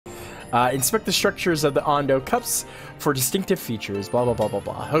Inspect the structures of the Ondo cups for distinctive features. Blah, blah, blah, blah,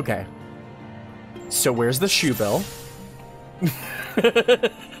 blah. Okay. So where's the shoe bill?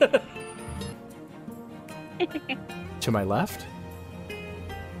 To my left?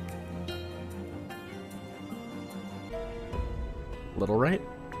 Little right?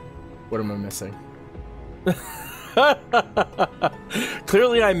 What am I missing?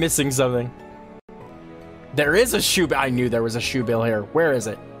 Clearly I'm missing something. There is a shoe bill. I knew there was a shoe bill here. Where is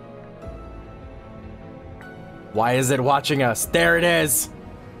it? Why is it watching us? There it is!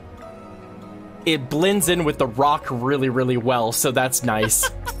 It blends in with the rock really, really well, so that's nice.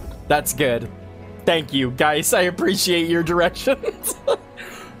 That's good. Thank you, guys. I appreciate your directions.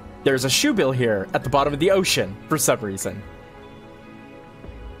 There's a shoe bill here at the bottom of the ocean for some reason.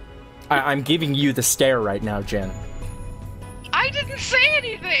 I'm giving you the stare right now, Jen. I didn't say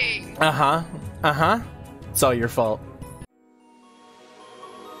anything! Uh-huh. Uh-huh. It's all your fault.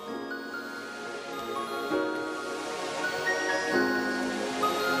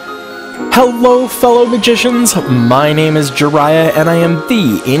 Hello, fellow magicians. My name is Jiraiya, and I am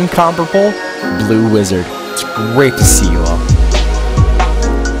the incomparable Blue Wizard. It's great to see you all.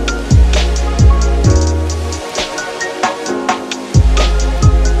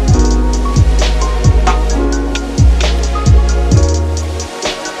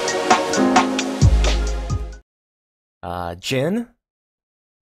 Jin?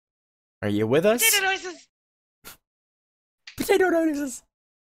 Are you with us? Potato noises! Potato noises!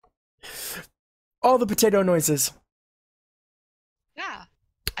 All the potato noises. Yeah.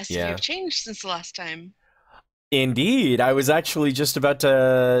 I see you've changed since the last time. Indeed. I was actually just about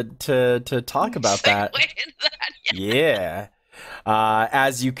to talk about that. Yeah.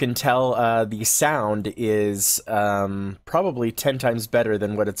 As you can tell, the sound is probably 10 times better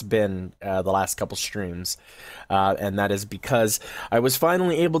than what it's been the last couple streams. And that is because I was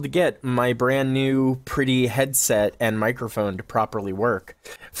finally able to get my brand new pretty headset and microphone to properly work.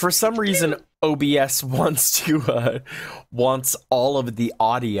 For some reason, OBS wants all of the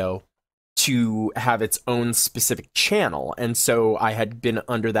audio to have its own specific channel, and so I had been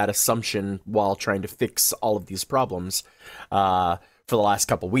under that assumption while trying to fix all of these problems for the last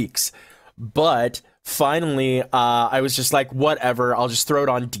couple weeks. But finally, I was just like, whatever, I'll just throw it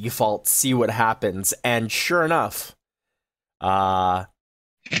on default, see what happens, and sure enough,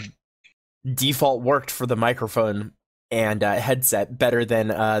 default worked for the microphone and headset better than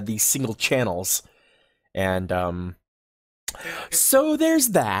the single channels, and so there's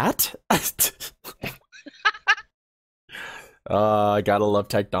that. I gotta love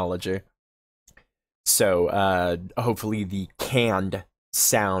technology. So, hopefully the canned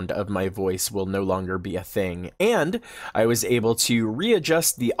sound of my voice will no longer be a thing. And I was able to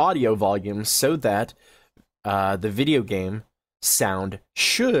readjust the audio volume so that the video game sound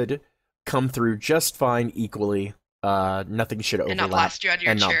should come through just fine equally. Nothing should overlap. And not blast you out of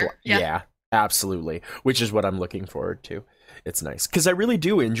your chair. Yeah, absolutely. Which is what I'm looking forward to. It's nice. Because I really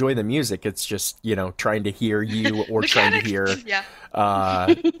do enjoy the music. It's just, you know, trying to hear you or trying to hear...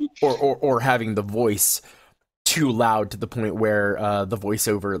 or having the voice too loud to the point where the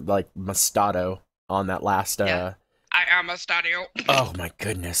voiceover, like Mustato on that last... I am Mustato. Oh my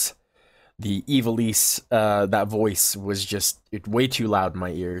goodness. The Evilise, that voice was just way too loud in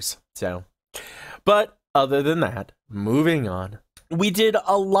my ears. So, but other than that, moving on. We did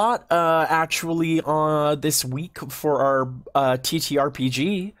a lot, actually, this week for our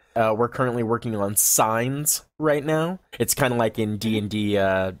TTRPG. We're currently working on signs right now. It's kind of like in D&D, you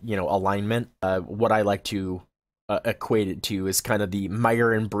know, alignment. What I like to equate it to is kind of the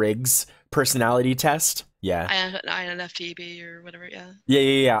Myers-Briggs personality test. Yeah. INFJB or whatever, yeah.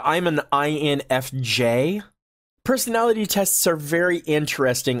 Yeah. I'm an INFJ. Personality tests are very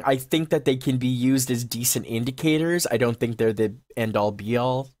interesting. I think that they can be used as decent indicators. I don't think they're the end-all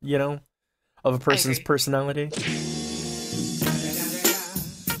be-all, you know, of a person's personality.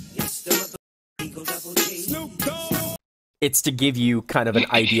 It's to give you kind of an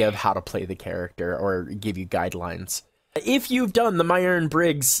idea of how to play the character or give you guidelines. If you've done the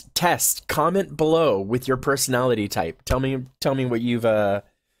Myers-Briggs test, comment below with your personality type. Tell me what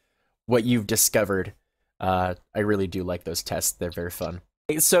you've discovered. I really do like those tests. They're very fun.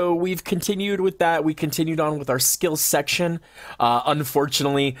 So we've continued with that. We continued on with our skills section.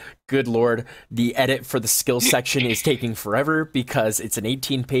 Unfortunately, good lord, the edit for the skills section is taking forever because it's an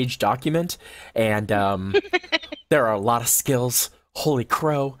 18-page document, and there are a lot of skills. Holy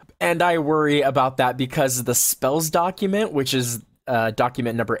crow. And I worry about that because the spells document, which is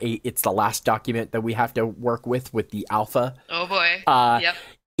document number 8, it's the last document that we have to work with the alpha. Oh boy. Yep.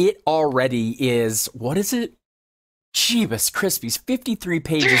 It already is, what is it? Jeebus Crispies, 53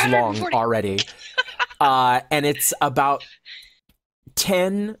 pages long already. And it's about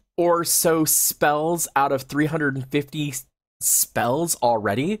 10 or so spells out of 350 spells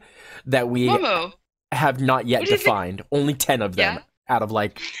already that we have not yet defined. Only 10 of them out of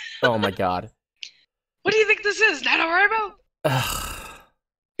like, oh my god. What do you think this is? NaNoWriMo?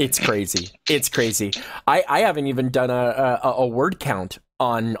 It's crazy. It's crazy. I haven't even done a word count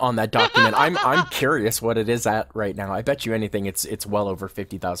on that document. I'm curious what it is at right now. I bet you anything it's well over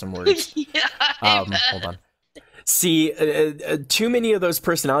 50,000 words. Hold on. See, too many of those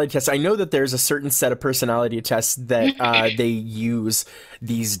personality tests. I know that there's a certain set of personality tests that they use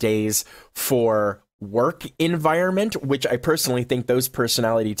these days for work environment, which I personally think those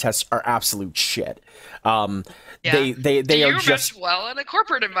personality tests are absolute shit. They are just well in a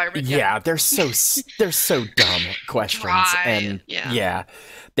corporate environment. Yeah, they're so dumb questions. Dry, and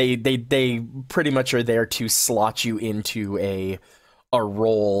they pretty much are there to slot you into a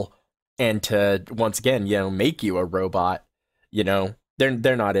role and to once again, make you a robot.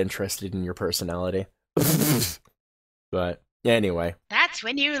 They're not interested in your personality. But anyway, that's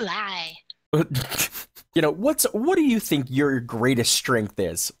when you lie. What do you think your greatest strength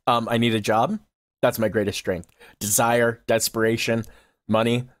is? I need a job. That's my greatest strength. Desire, desperation,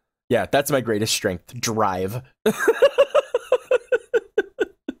 money. Yeah, that's my greatest strength. Drive.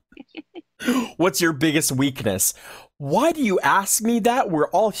 What's your biggest weakness? Why do you ask me that? We're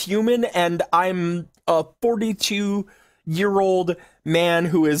all human, and I'm a 42-year-old man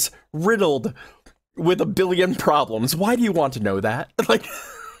who is riddled with a billion problems. Why do you want to know that? Like,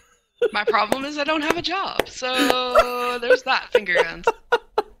 my problem is I don't have a job, so there's that. Finger guns.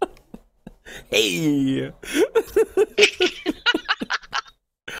 Hey.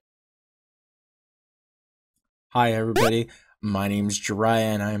 Hi, everybody. My name's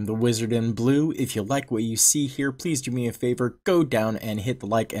Jiraiya, and I am the Wizard in Blue. If you like what you see here, please do me a favor, go down and hit the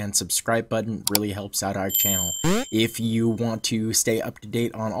like and subscribe button. It really helps out our channel. If you want to stay up to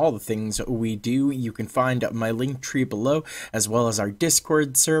date on all the things we do, you can find my link tree below, as well as our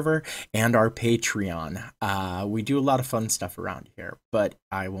Discord server and our Patreon. We do a lot of fun stuff around here, but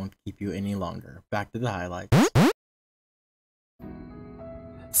I won't keep you any longer. Back to the highlights.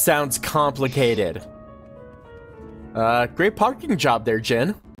 Sounds complicated. Great parking job there,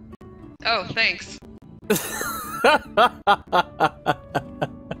 Jen. Oh, thanks.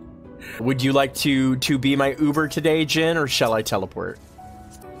 Would you like to be my Uber today, Jen, or shall I teleport?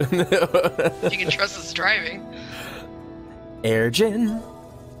 You can trust us driving. Air Jen.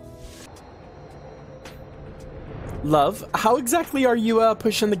 Love, how exactly are you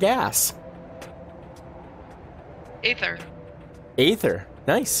pushing the gas? Aether. Aether.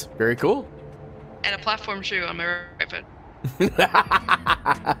 Nice. Very cool. And a platform shoe on my right foot.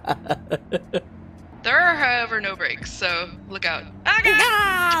 There are, however, no brakes, so look out.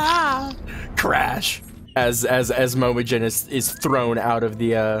 Crash as Momojin is thrown out of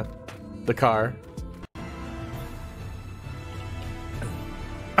the car.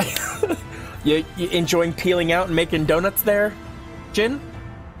 you enjoying peeling out and making donuts there, Jin?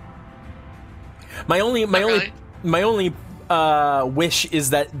 My only wish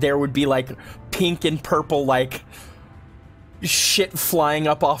is that there would be like pink and purple like shit flying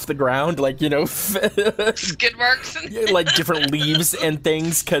up off the ground, like, skid marks and like different leaves and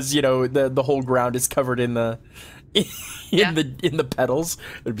things, because the whole ground is covered in the the petals.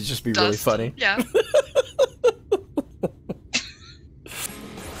 It'd just be really funny. Yeah.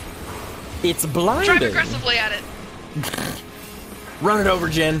 It's blinding. Drive aggressively at it. Run it over,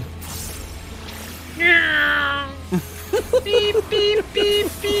 Jen. Beep, beep, beep,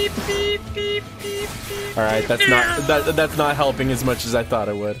 beep, beep, beep, beep, beep. All right, that's not helping as much as I thought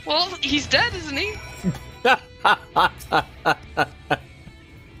it would. Well, he's dead, isn't he? I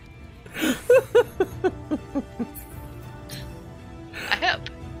help.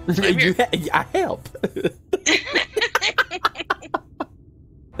 I help.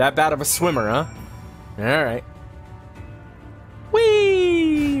 That bad of a swimmer, huh? All right.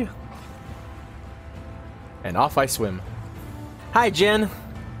 Whee! And off I swim. Hi, Jen.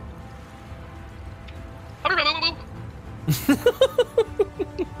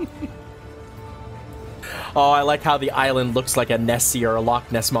 Oh, I like how the island looks like a Nessie or a Loch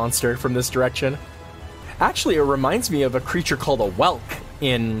Ness monster from this direction. Actually, it reminds me of a creature called a Whelk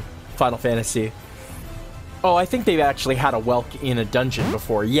in Final Fantasy. Oh, I think they've actually had a Whelk in a dungeon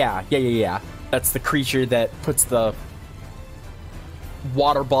before. Yeah. That's the creature that puts the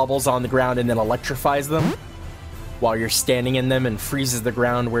water baubles on the ground and then electrifies them while you're standing in them and freezes the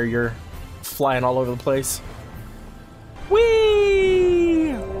ground where you're flying all over the place.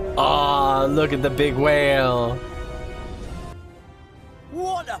 Whee! Aw, look at the big whale.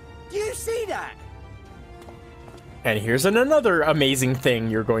 Do you see that? And here's another amazing thing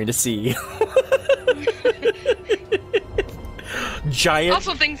you're going to see. Giant.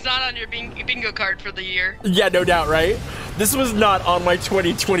 Also, things not on your bingo card for the year. Yeah, no doubt, right? This was not on my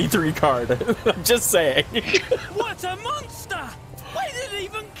 2023 card. I'm just saying. What a monster! Where did it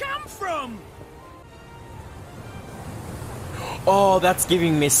even come from? Oh, that's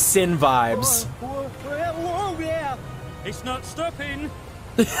giving me Sin vibes. Whoa, yeah. It's not stopping.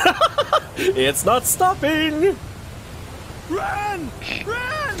 It's not stopping. Run!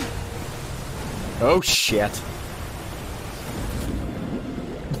 Run! Oh shit.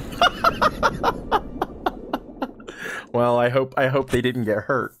 Well, I hope they didn't get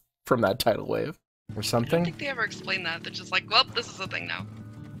hurt from that tidal wave or I something. don't think they ever explain that. They're just like, well, this is a thing now.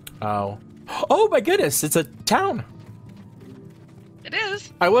 Oh. Oh my goodness, it's a town. It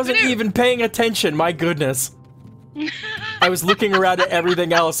is. I wasn't even paying attention, my goodness. I was looking around at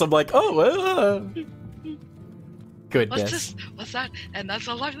everything else. I'm like, oh, goodness. What's this? What's that? And that's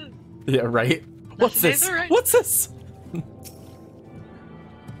a lot. Yeah, right? What's this? Right. What's this?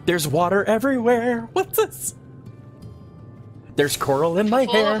 There's water everywhere. What's this? There's coral in my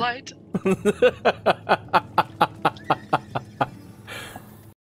hair. Of light.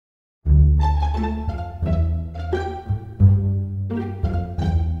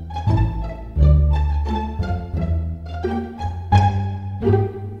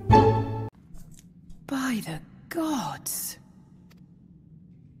 By the gods.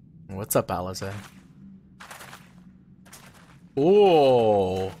 What's up, Alize?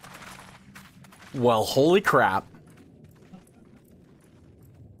 Oh. Well, holy crap.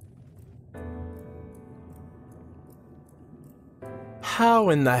 How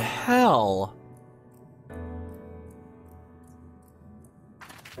in the hell?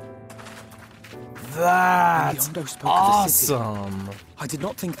 That's awesome. I did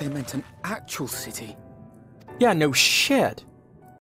not think they meant an actual city. Yeah, no shit.